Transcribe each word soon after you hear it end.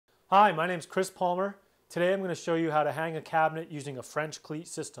Hi, my name is Chris Palmer. Today I'm going to show you how to hang a cabinet using a French cleat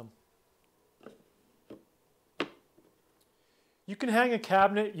system. You can hang a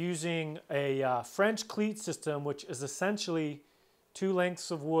cabinet using a French cleat system, which is essentially two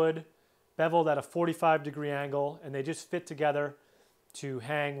lengths of wood beveled at a 45-degree angle, and they just fit together to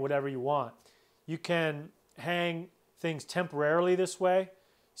hang whatever you want. You can hang things temporarily this way.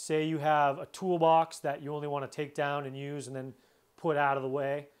 Say you have a toolbox that you only want to take down and use and then put out of the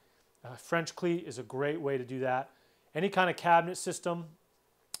way. French cleat is a great way to do that. Any kind of cabinet system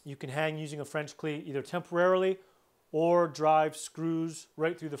you can hang using a French cleat, either temporarily or drive screws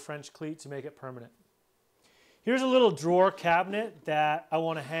right through the French cleat to make it permanent. Here's a little drawer cabinet that I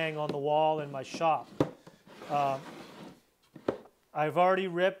want to hang on the wall in my shop. I've already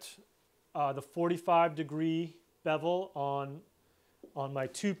ripped the 45-degree bevel on my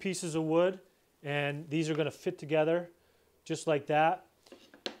two pieces of wood, and these are going to fit together just like that.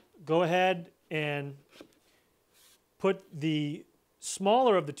 Go ahead and put the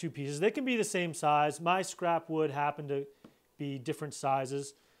smaller of the two pieces. They can be the same size. My scrap wood happened to be different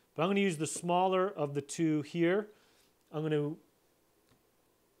sizes, but I'm going to use the smaller of the two here. I'm going to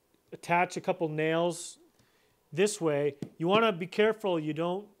attach a couple nails this way. You want to be careful you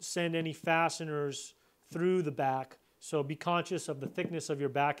don't send any fasteners through the back, so be conscious of the thickness of your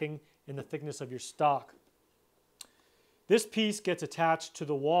backing and the thickness of your stock. This piece gets attached to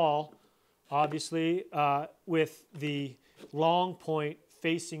the wall, obviously, with the long point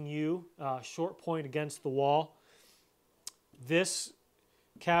facing you, short point against the wall. This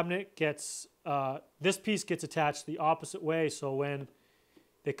cabinet gets, this piece gets attached the opposite way, so when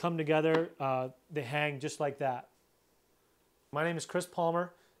they come together, they hang just like that. My name is Chris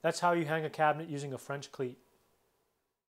Palmer. That's how you hang a cabinet using a French cleat.